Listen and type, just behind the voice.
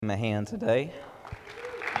a hand today.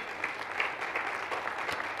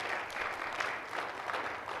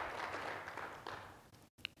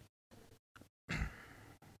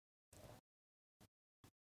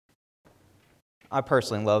 I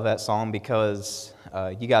personally love that song because,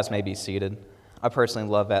 you guys may be seated. I personally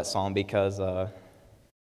love that song because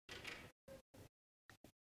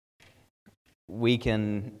we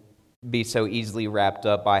can be so easily wrapped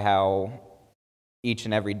up by how each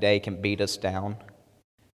and every day can beat us down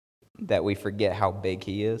that we forget how big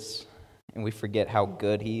He is and we forget how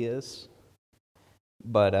good He is.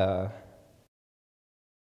 But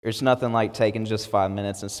there's nothing like taking just 5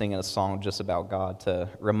 minutes and singing a song just about God to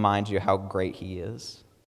remind you how great He is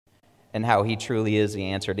and how He truly is the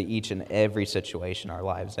answer to each and every situation in our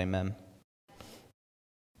lives. Amen.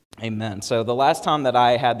 Amen. So the last time that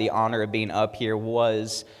I had the honor of being up here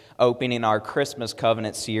was opening our Christmas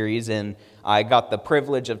Covenant series, and I got the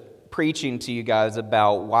privilege of preaching to you guys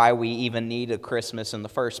about why we even need a Christmas in the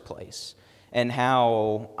first place, and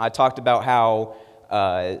how I talked about how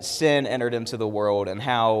sin entered into the world and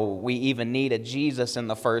how we even needed Jesus in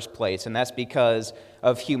the first place, and that's because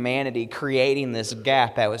of humanity creating this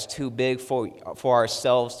gap that was too big for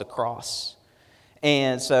ourselves to cross.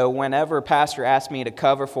 And so whenever Pastor asked me to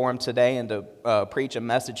cover for him today and to preach a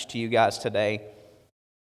message to you guys today,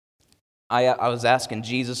 I was asking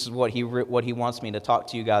Jesus what he wants me to talk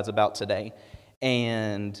to you guys about today.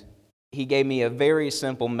 And He gave me a very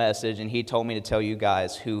simple message, and He told me to tell you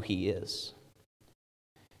guys who He is.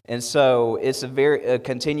 And so it's a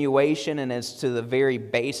continuation, and it's to the very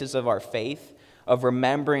basis of our faith, of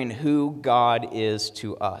remembering who God is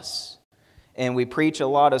to us. And we preach a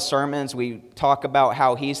lot of sermons. We talk about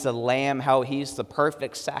how He's the Lamb, how He's the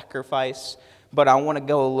perfect sacrifice. But I want to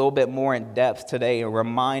go a little bit more in depth today and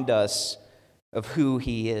remind us of who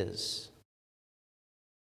He is.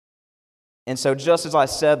 And so just as I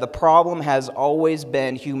said, the problem has always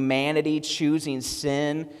been humanity choosing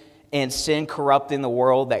sin and sin corrupting the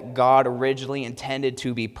world that God originally intended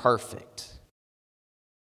to be perfect.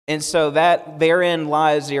 And so that therein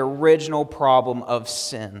lies the original problem of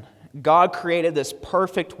sin. God created this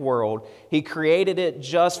perfect world. He created it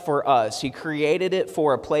just for us. He created it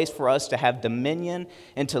for a place for us to have dominion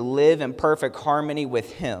and to live in perfect harmony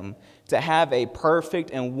with Him, to have a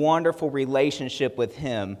perfect and wonderful relationship with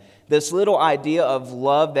Him. This little idea of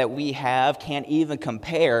love that we have can't even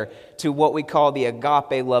compare to what we call the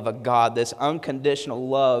agape love of God, this unconditional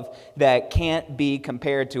love that can't be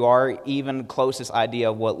compared to our even closest idea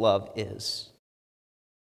of what love is.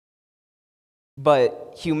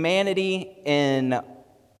 But humanity, in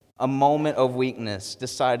a moment of weakness,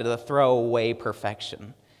 decided to throw away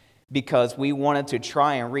perfection because we wanted to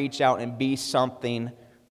try and reach out and be something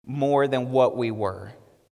more than what we were,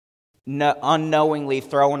 unknowingly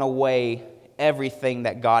throwing away everything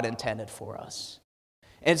that God intended for us.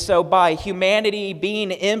 And so by humanity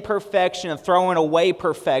being imperfection and throwing away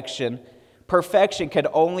perfection, perfection could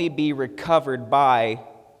only be recovered by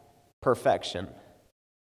perfection.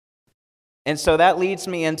 And so that leads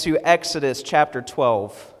me into Exodus chapter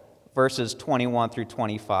 12, verses 21 through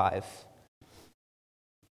 25.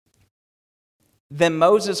 Then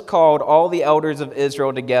Moses called all the elders of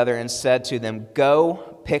Israel together and said to them,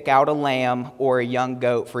 "Go, pick out a lamb or a young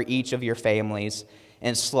goat for each of your families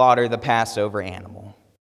and slaughter the Passover animal.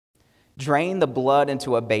 Drain the blood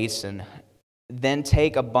into a basin, then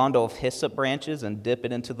take a bundle of hyssop branches and dip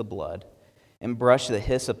it into the blood, and brush the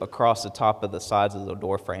hyssop across the top of the sides of the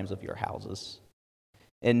door frames of your houses.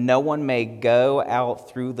 And no one may go out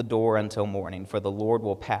through the door until morning, for the Lord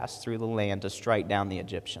will pass through the land to strike down the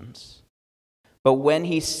Egyptians. But when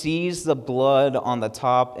He sees the blood on the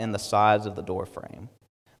top and the sides of the door frame,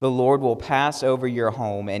 the Lord will pass over your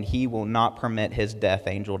home, and He will not permit His death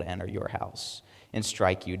angel to enter your house and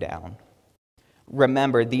strike you down.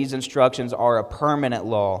 Remember, these instructions are a permanent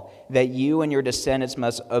law that you and your descendants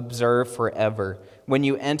must observe forever. When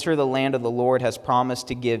you enter the land of the Lord has promised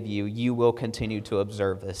to give you, you will continue to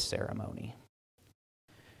observe this ceremony."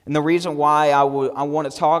 And the reason why I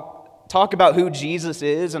want to talk about who Jesus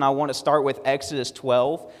is, and I want to start with Exodus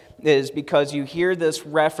 12, is because you hear this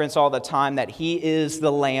reference all the time that He is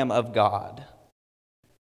the Lamb of God.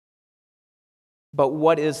 But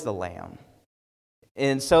what is the lamb?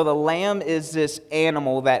 And so the lamb is this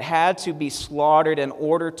animal that had to be slaughtered in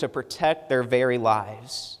order to protect their very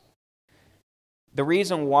lives. The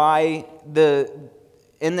reason why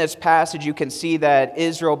in this passage you can see that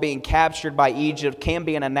Israel being captured by Egypt can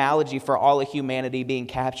be an analogy for all of humanity being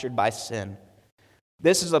captured by sin.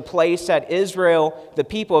 This is a place that Israel, the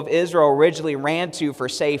people of Israel, originally ran to for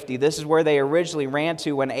safety. This is where they originally ran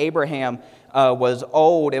to when Abraham was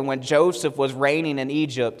old and when Joseph was reigning in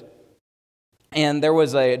Egypt. And there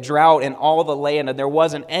was a drought in all the land, and there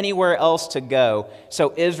wasn't anywhere else to go.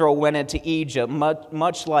 So Israel went into Egypt,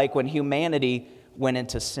 much like when humanity went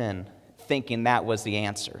into sin, thinking that was the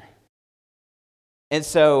answer. And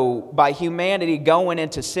so by humanity going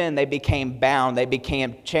into sin, they became bound, they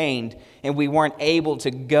became chained, and we weren't able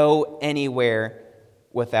to go anywhere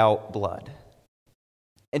without blood.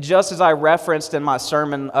 And just as I referenced in my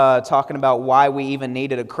sermon talking about why we even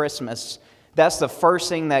needed a Christmas, that's the first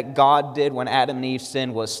thing that God did when Adam and Eve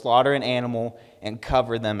sinned, was slaughter an animal and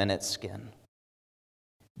cover them in its skin.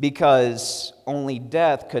 Because only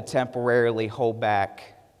death could temporarily hold back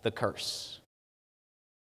the curse.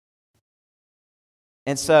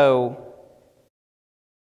 And so,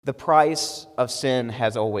 the price of sin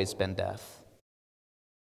has always been death.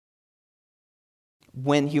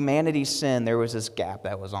 When humanity sinned, there was this gap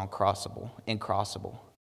that was incrossable.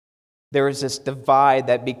 There was this divide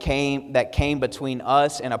that came between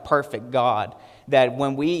us and a perfect God, that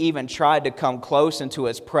when we even tried to come close into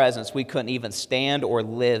His presence, we couldn't even stand or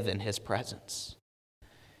live in His presence.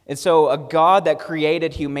 And so a God that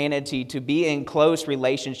created humanity to be in close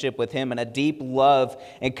relationship with Him and a deep love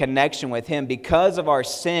and connection with Him, because of our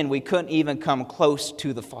sin, we couldn't even come close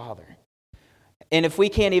to the Father. And if we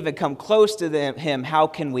can't even come close to Him, how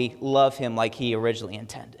can we love Him like He originally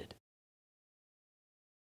intended?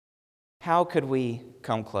 How could we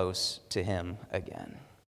come close to Him again?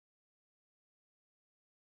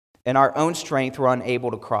 In our own strength, we're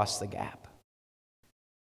unable to cross the gap.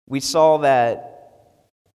 We saw that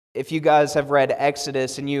if you guys have read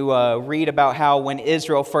Exodus and you read about how when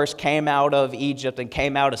Israel first came out of Egypt and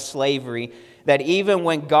came out of slavery, that even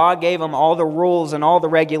when God gave them all the rules and all the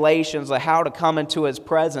regulations of how to come into His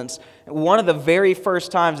presence, one of the very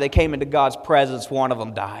first times they came into God's presence, one of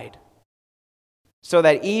them died. So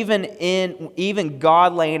that even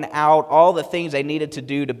God laying out all the things they needed to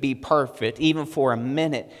do to be perfect, even for a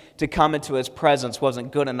minute, to come into His presence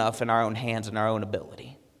wasn't good enough in our own hands and our own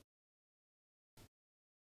ability.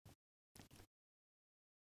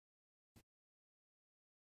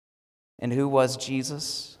 And who was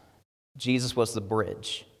Jesus? Jesus was the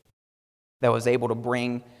bridge that was able to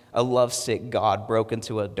bring a lovesick God broken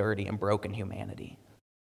to a dirty and broken humanity.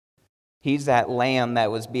 He's that lamb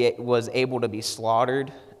that was able to be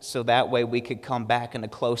slaughtered so that way we could come back into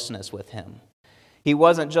closeness with Him. He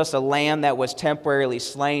wasn't just a lamb that was temporarily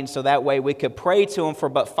slain so that way we could pray to Him for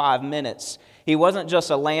but 5 minutes. He wasn't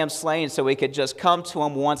just a lamb slain so we could just come to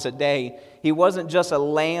Him once a day. He wasn't just a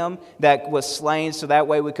lamb that was slain so that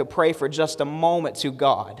way we could pray for just a moment to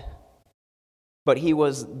God. But He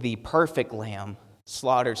was the perfect lamb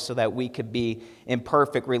slaughtered so that we could be in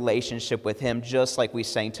perfect relationship with Him, just like we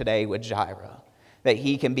sang today with Jireh. That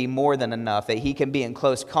He can be more than enough, that He can be in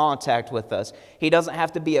close contact with us. He doesn't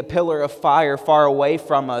have to be a pillar of fire far away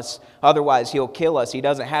from us, otherwise He'll kill us. He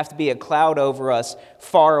doesn't have to be a cloud over us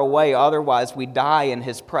far away, otherwise we die in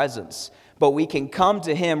His presence. But we can come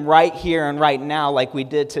to Him right here and right now like we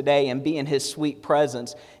did today and be in His sweet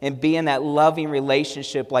presence and be in that loving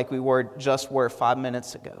relationship like we were 5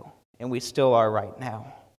 minutes ago, and we still are right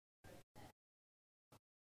now.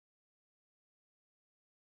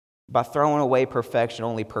 By throwing away perfection,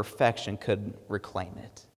 only perfection could reclaim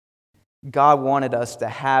it. God wanted us to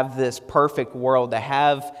have this perfect world, to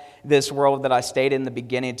have this world that I stated in the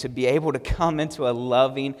beginning, to be able to come into a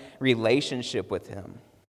loving relationship with Him.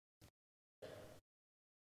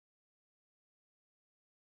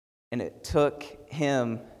 And it took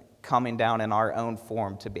Him coming down in our own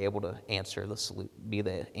form to be able to be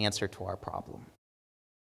the answer to our problem.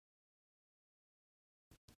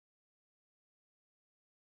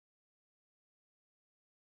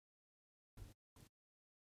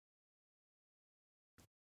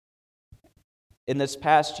 In this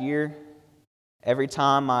past year, every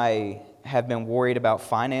time I have been worried about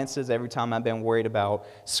finances, every time I've been worried about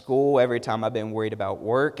school, every time I've been worried about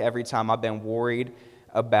work, every time I've been worried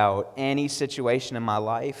about any situation in my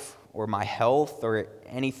life or my health or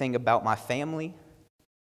anything about my family,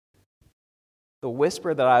 the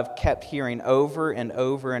whisper that I've kept hearing over and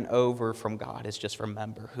over and over from God is just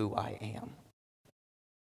remember who I am.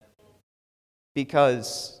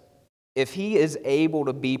 Because if He is able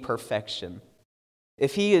to be perfection,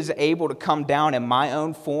 if He is able to come down in my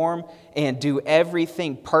own form and do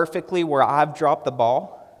everything perfectly where I've dropped the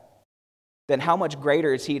ball, then how much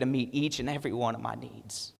greater is He to meet each and every one of my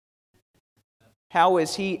needs? How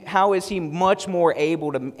is He much more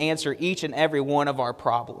able to answer each and every one of our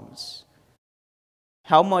problems?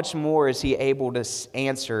 how much more is he able to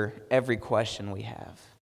answer every question we have?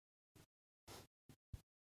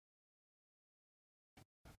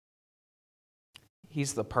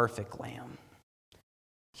 He's the perfect Lamb.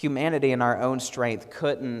 Humanity in our own strength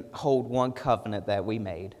couldn't hold one covenant that we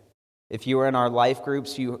made. If you were in our life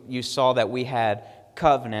groups, you saw that we had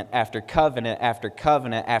covenant after covenant after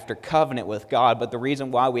covenant after covenant with God. But the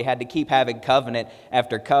reason why we had to keep having covenant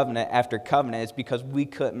after covenant after covenant is because we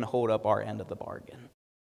couldn't hold up our end of the bargain.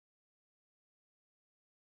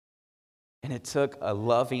 And it took a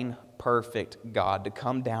loving, perfect God to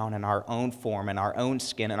come down in our own form, in our own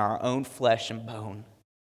skin, in our own flesh and bone,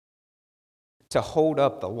 to hold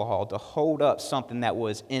up the law, to hold up something that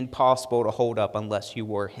was impossible to hold up unless you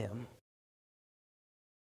were Him.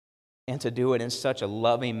 And to do it in such a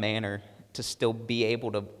loving manner to still be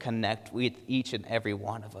able to connect with each and every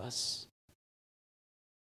one of us.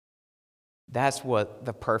 That's what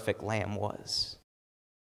the perfect Lamb was.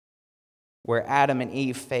 Where Adam and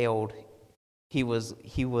Eve failed, he was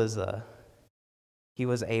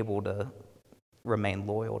able to remain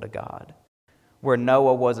loyal to God. Where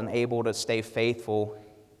Noah wasn't able to stay faithful,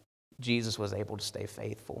 Jesus was able to stay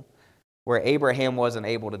faithful. Where Abraham wasn't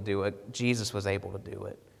able to do it, Jesus was able to do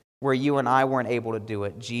it. Where you and I weren't able to do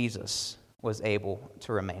it, Jesus was able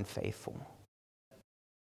to remain faithful.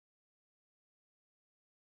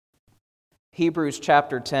 Hebrews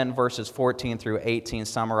chapter 10, verses 14 through 18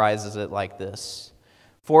 summarizes it like this.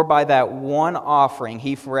 For by that one offering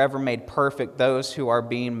he forever made perfect those who are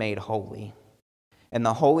being made holy. And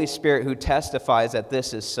the Holy Spirit who testifies that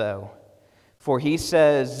this is so. For he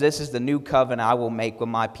says, this is the new covenant I will make with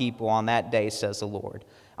my people on that day, says the Lord.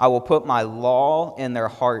 I will put my law in their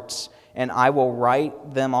hearts, and I will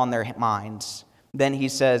write them on their minds. Then he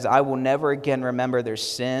says, I will never again remember their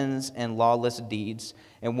sins and lawless deeds.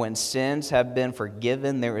 And when sins have been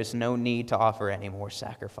forgiven, there is no need to offer any more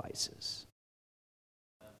sacrifices.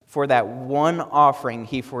 For that one offering,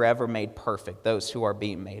 he forever made perfect those who are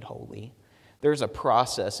being made holy. There's a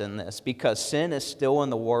process in this because sin is still in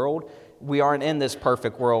the world. We aren't in this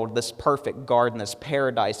perfect world, this perfect garden, this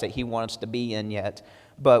paradise that he wants to be in yet.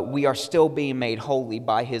 But we are still being made holy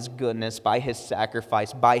by his goodness, by his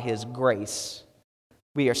sacrifice, by his grace.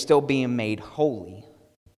 We are still being made holy.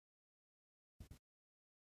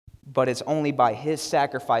 But it's only by his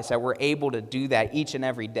sacrifice that we're able to do that each and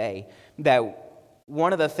every day. That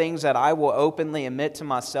one of the things that I will openly admit to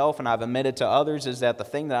myself, and I've admitted to others, is that the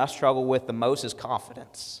thing that I struggle with the most is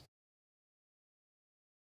confidence.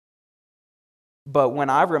 But when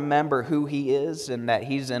I remember who he is and that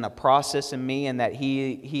he's in a process in me and that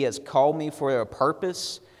he has called me for a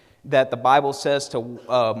purpose, that the Bible says to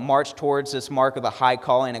march towards this mark of the high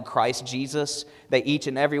calling in Christ Jesus, that each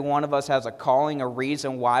and every one of us has a calling, a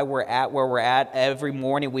reason why we're at where we're at. Every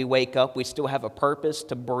morning we wake up, we still have a purpose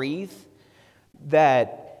to breathe,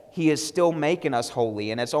 that he is still making us holy.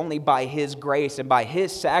 And it's only by his grace and by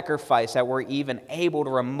his sacrifice that we're even able to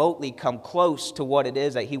remotely come close to what it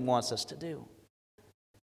is that he wants us to do.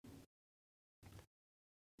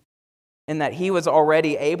 And that he was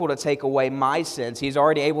already able to take away my sins. He's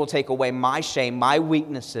already able to take away my shame, my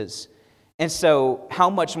weaknesses. And so how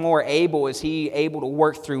much more able is he able to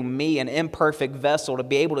work through me, an imperfect vessel, to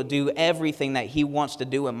be able to do everything that he wants to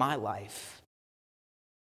do in my life?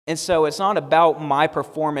 And so it's not about my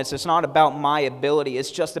performance. It's not about my ability.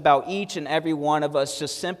 It's just about each and every one of us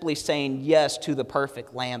just simply saying yes to the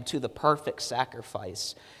perfect Lamb, to the perfect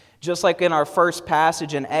sacrifice. Just like in our first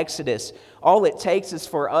passage in Exodus, all it takes is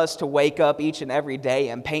for us to wake up each and every day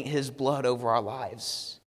and paint his blood over our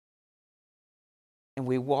lives. And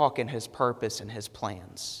we walk in his purpose and his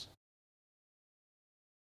plans.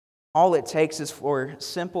 All it takes is for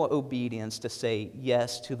simple obedience to say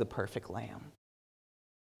yes to the perfect Lamb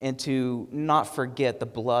and to not forget the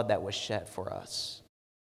blood that was shed for us.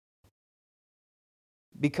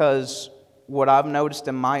 Because what I've noticed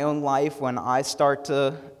in my own life, when I start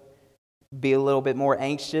to be a little bit more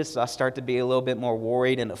anxious, I start to be a little bit more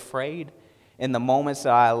worried and afraid. In the moments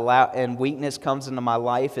that I allow and weakness comes into my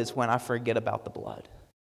life is when I forget about the blood.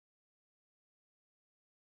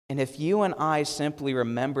 And if you and I simply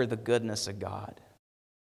remember the goodness of God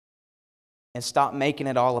and stop making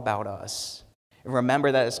it all about us, and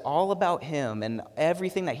remember that it's all about him and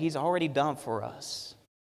everything that he's already done for us,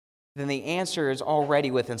 then the answer is already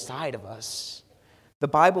within inside of us. The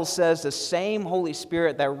Bible says the same Holy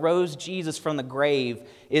Spirit that rose Jesus from the grave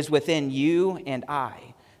is within you and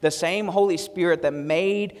I. The same Holy Spirit that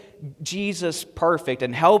made Jesus perfect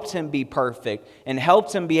and helped him be perfect and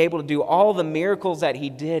helped him be able to do all the miracles that he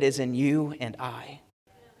did is in you and I.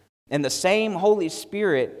 And the same Holy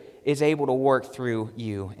Spirit is able to work through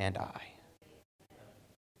you and I.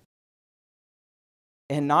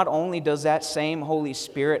 And not only does that same Holy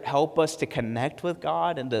Spirit help us to connect with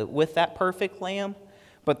God and with that perfect Lamb,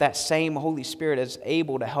 but that same Holy Spirit is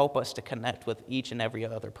able to help us to connect with each and every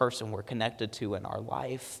other person we're connected to in our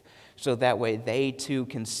life, so that way they too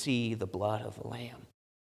can see the blood of the Lamb.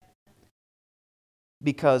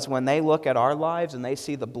 Because when they look at our lives and they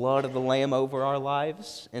see the blood of the Lamb over our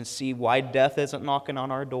lives and see why death isn't knocking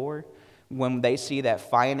on our door, when they see that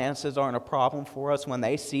finances aren't a problem for us, when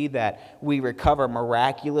they see that we recover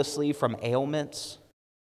miraculously from ailments,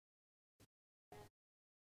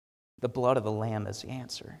 the blood of the Lamb is the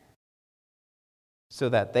answer, so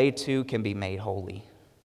that they too can be made holy.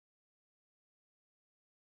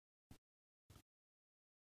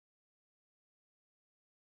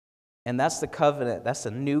 And that's the covenant, that's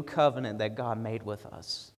the new covenant that God made with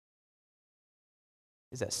us.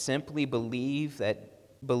 Is that simply believe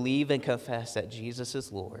and confess that Jesus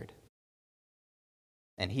is Lord,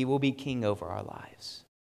 and He will be King over our lives.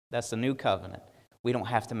 That's the new covenant. We don't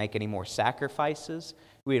have to make any more sacrifices.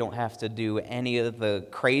 We don't have to do any of the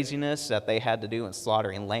craziness that they had to do in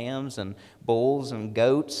slaughtering lambs and bulls and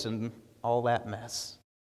goats and all that mess.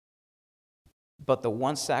 But the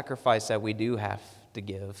one sacrifice that we do have to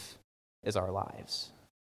give is our lives.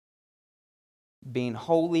 Being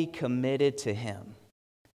wholly committed to Him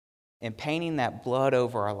and painting that blood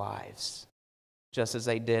over our lives, just as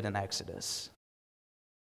they did in Exodus.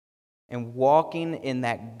 And walking in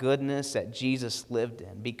that goodness that Jesus lived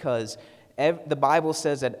in, because the Bible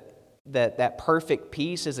says that perfect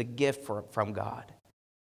peace is a gift from God.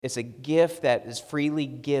 It's a gift that is freely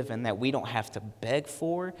given, that we don't have to beg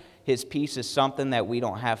for. His peace is something that we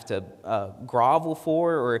don't have to grovel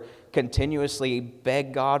for or continuously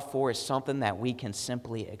beg God for. It's something that we can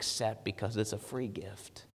simply accept because it's a free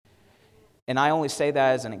gift. And I only say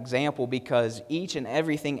that as an example because each and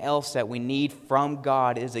everything else that we need from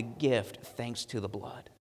God is a gift thanks to the blood.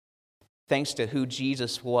 Thanks to who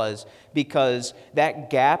Jesus was. Because that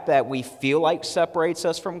gap that we feel like separates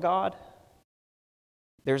us from God,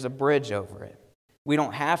 there's a bridge over it. We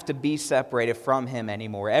don't have to be separated from Him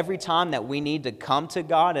anymore. Every time that we need to come to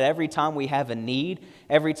God, and every time we have a need,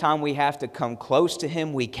 every time we have to come close to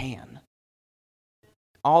Him, we can.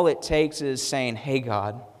 All it takes is saying, hey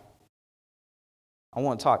God, I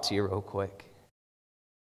want to talk to you real quick.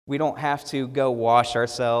 We don't have to go wash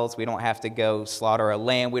ourselves. We don't have to go slaughter a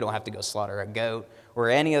lamb. We don't have to go slaughter a goat or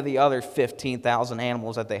any of the other 15,000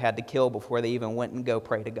 animals that they had to kill before they even went and go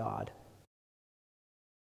pray to God.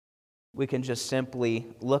 We can just simply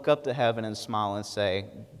look up to heaven and smile and say,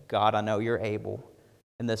 God, I know you're able,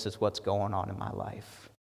 and this is what's going on in my life.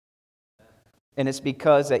 And it's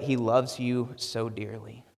because that He loves you so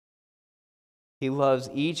dearly. He loves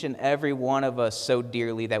each and every one of us so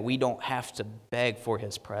dearly that we don't have to beg for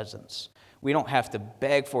His presence. We don't have to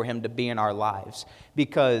beg for Him to be in our lives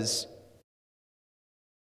because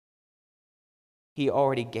He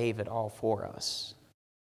already gave it all for us.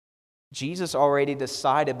 Jesus already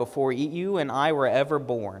decided before you and I were ever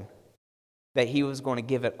born that He was going to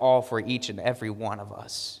give it all for each and every one of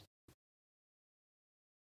us.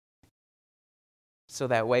 So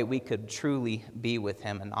that way we could truly be with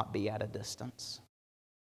Him and not be at a distance.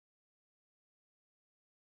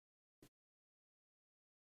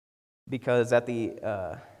 Because at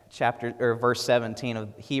the chapter or verse 17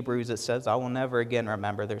 of Hebrews, it says, I will never again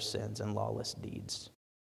remember their sins and lawless deeds.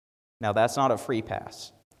 Now that's not a free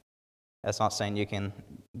pass. That's not saying you can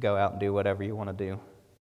go out and do whatever you want to do.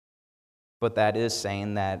 But that is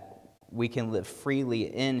saying that we can live freely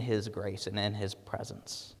in His grace and in His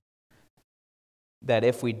presence. That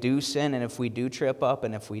if we do sin and if we do trip up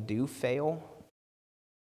and if we do fail,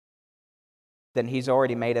 then He's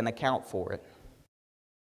already made an account for it.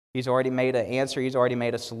 He's already made an answer. He's already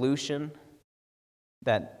made a solution.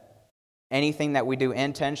 That anything that we do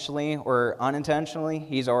intentionally or unintentionally,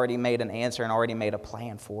 He's already made an answer and already made a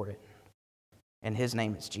plan for it. And His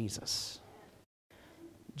name is Jesus.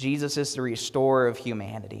 Jesus is the restorer of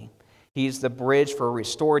humanity. He's the bridge for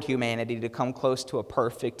restored humanity to come close to a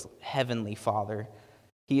perfect heavenly Father.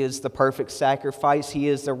 He is the perfect sacrifice. He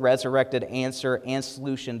is the resurrected answer and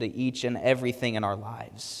solution to each and everything in our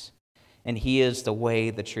lives. And He is the way,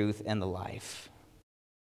 the truth, and the life.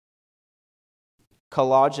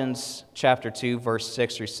 Colossians chapter 2, verse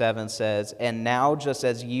 6 through 7 says, And now just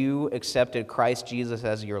as you accepted Christ Jesus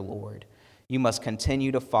as your Lord, you must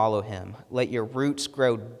continue to follow Him. Let your roots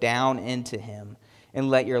grow down into Him, and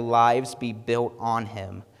let your lives be built on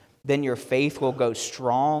Him. Then your faith will go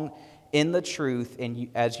strong in the truth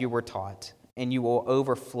as you were taught, and you will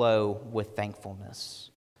overflow with thankfulness.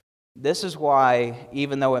 This is why,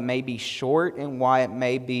 even though it may be short and why it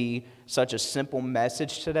may be such a simple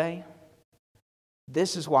message today,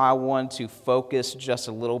 This is why I want to focus just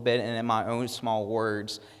a little bit and in my own small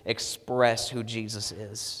words express who Jesus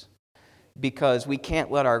is. Because we can't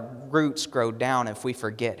let our roots grow down if we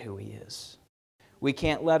forget who he is. We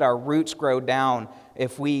can't let our roots grow down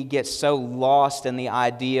if we get so lost in the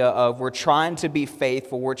idea of we're trying to be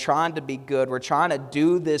faithful, we're trying to be good, we're trying to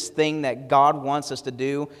do this thing that God wants us to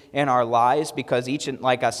do in our lives, because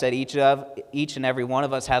like I said, each and every one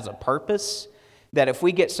of us has a purpose. That if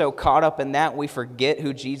we get so caught up in that, we forget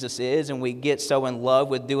who Jesus is, and we get so in love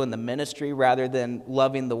with doing the ministry rather than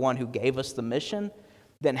loving the one who gave us the mission,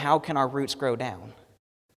 then how can our roots grow down?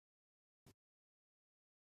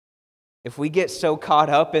 If we get so caught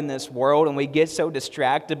up in this world and we get so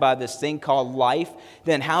distracted by this thing called life,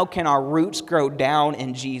 then how can our roots grow down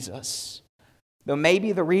in Jesus? Though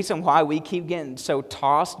maybe the reason why we keep getting so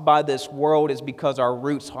tossed by this world is because our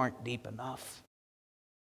roots aren't deep enough.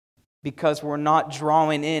 Because we're not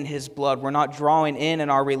drawing in his blood, we're not drawing in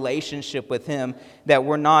our relationship with him, that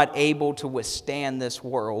we're not able to withstand this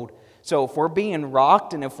world. So if we're being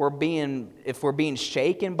rocked and if we're being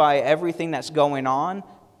shaken by everything that's going on,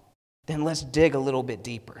 then let's dig a little bit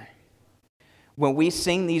deeper. When we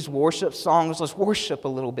sing these worship songs, let's worship a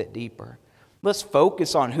little bit deeper. Let's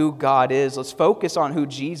focus on who God is. Let's focus on who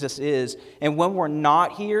Jesus is. And when we're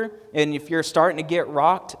not here, and if you're starting to get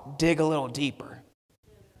rocked, dig a little deeper.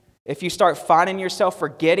 If you start finding yourself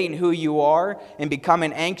forgetting who you are and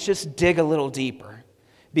becoming anxious, dig a little deeper,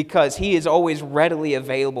 because he is always readily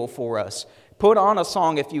available for us. Put on a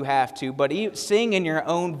song if you have to, but sing in your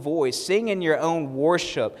own voice, sing in your own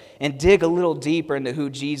worship, and dig a little deeper into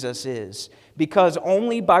who Jesus is. Because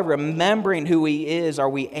only by remembering who he is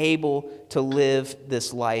are we able to live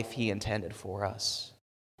this life he intended for us.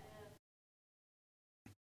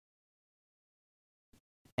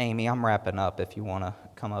 Amy, I'm wrapping up if you want to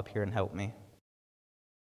come up here and help me.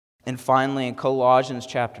 And finally, in Colossians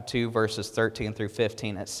chapter 2, verses 13 through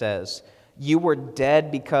 15, it says, "You were dead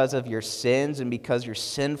because of your sins and because your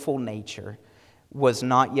sinful nature was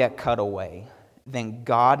not yet cut away. Then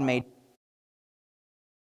God made..."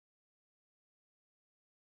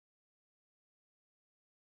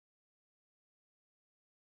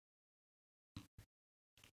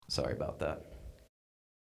 Sorry about that.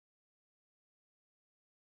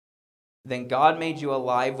 "Then God made you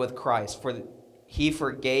alive with Christ, for he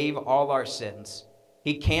forgave all our sins.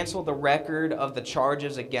 He canceled the record of the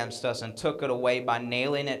charges against us and took it away by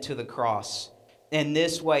nailing it to the cross. In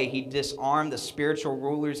this way, he disarmed the spiritual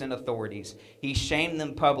rulers and authorities. He shamed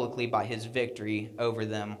them publicly by his victory over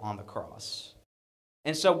them on the cross."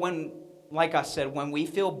 And so like I said, when we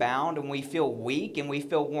feel bound and we feel weak and we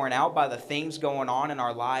feel worn out by the things going on in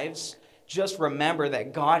our lives, just remember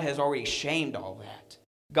that God has already shamed all that.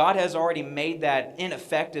 God has already made that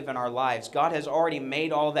ineffective in our lives. God has already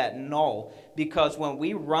made all that null. Because when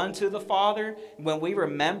we run to the Father, when we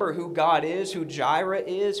remember who God is, who Jireh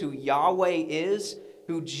is, who Yahweh is,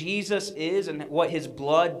 who Jesus is, and what his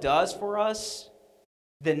blood does for us,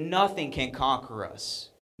 then nothing can conquer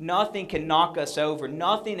us. Nothing can knock us over.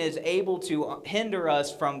 Nothing is able to hinder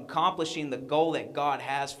us from accomplishing the goal that God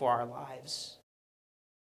has for our lives.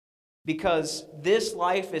 Because this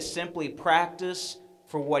life is simply practice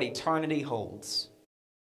for what eternity holds.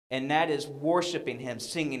 And that is worshiping him,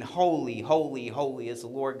 singing, "Holy, holy, holy is the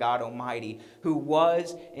Lord God Almighty, who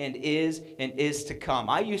was and is to come."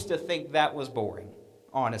 I used to think that was boring,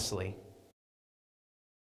 honestly,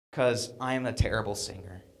 because I am a terrible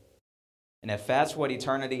singer. And if that's what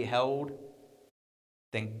eternity held,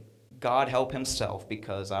 then God help himself,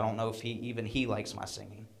 because I don't know if he likes my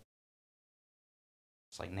singing.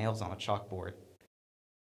 It's like nails on a chalkboard.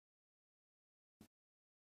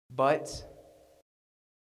 But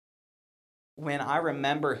when I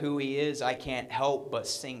remember who he is, I can't help but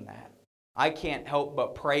sing that. I can't help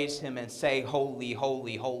but praise him and say, "Holy,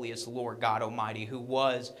 holy, holy is the Lord God Almighty, who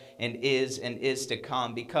was and is to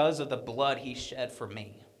come," because of the blood he shed for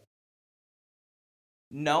me.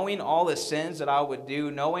 Knowing all the sins that I would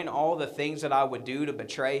do, knowing all the things that I would do to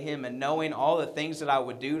betray him, and knowing all the things that I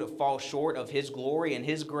would do to fall short of his glory and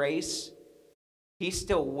his grace, he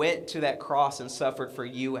still went to that cross and suffered for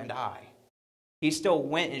you and I. He still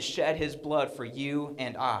went and shed his blood for you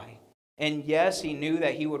and I. And yes, he knew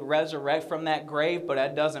that he would resurrect from that grave, but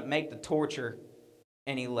that doesn't make the torture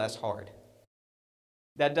any less hard.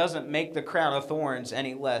 That doesn't make the crown of thorns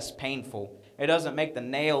any less painful. It doesn't make the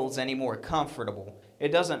nails any more comfortable. It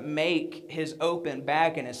doesn't make his open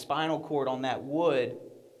back and his spinal cord on that wood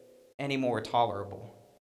any more tolerable.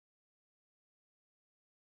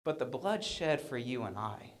 But the blood shed for you and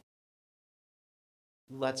I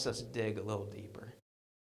lets us dig a little deeper.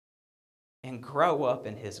 and grow up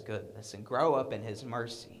in His goodness and grow up in His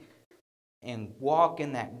mercy and walk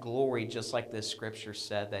in that glory just like this scripture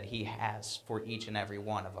said that He has for each and every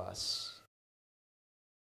one of us.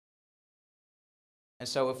 And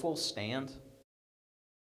so if we'll stand.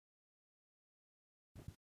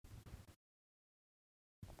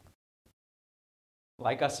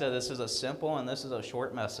 Like I said, this is a simple and this is a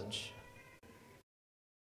short message.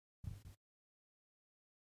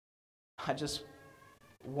 I just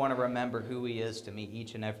want to remember who He is to me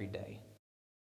each and every day.